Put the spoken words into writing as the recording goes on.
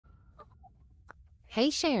Hey,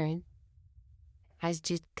 Sharon. I was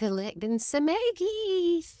just collecting some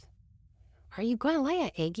eggies. Are you going to lay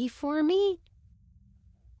an eggie for me?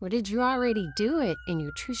 Or did you already do it and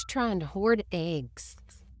you're just trying to hoard eggs?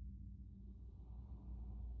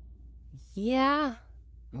 Yeah?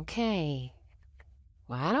 Okay.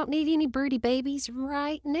 Well, I don't need any birdie babies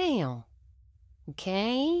right now.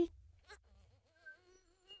 Okay?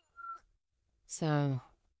 So,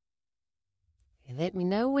 let me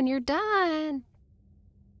know when you're done.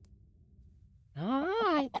 All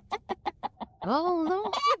right. Oh,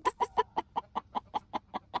 Lord.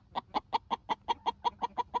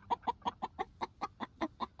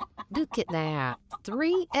 Look at that.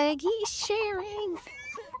 3 eggies sharing.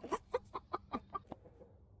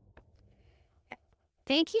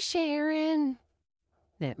 Thank you, Sharon.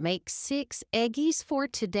 That makes 6 eggies for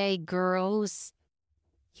today, girls.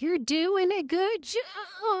 You're doing a good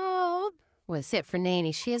job. Well, except for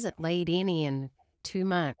Nanny. She hasn't laid any in 2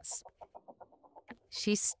 months.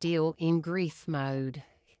 She's still in grief mode.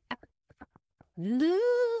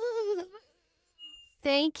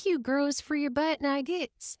 Thank you, girls, for your butt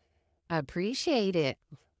nuggets. I appreciate it.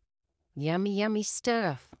 Yummy, yummy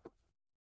stuff.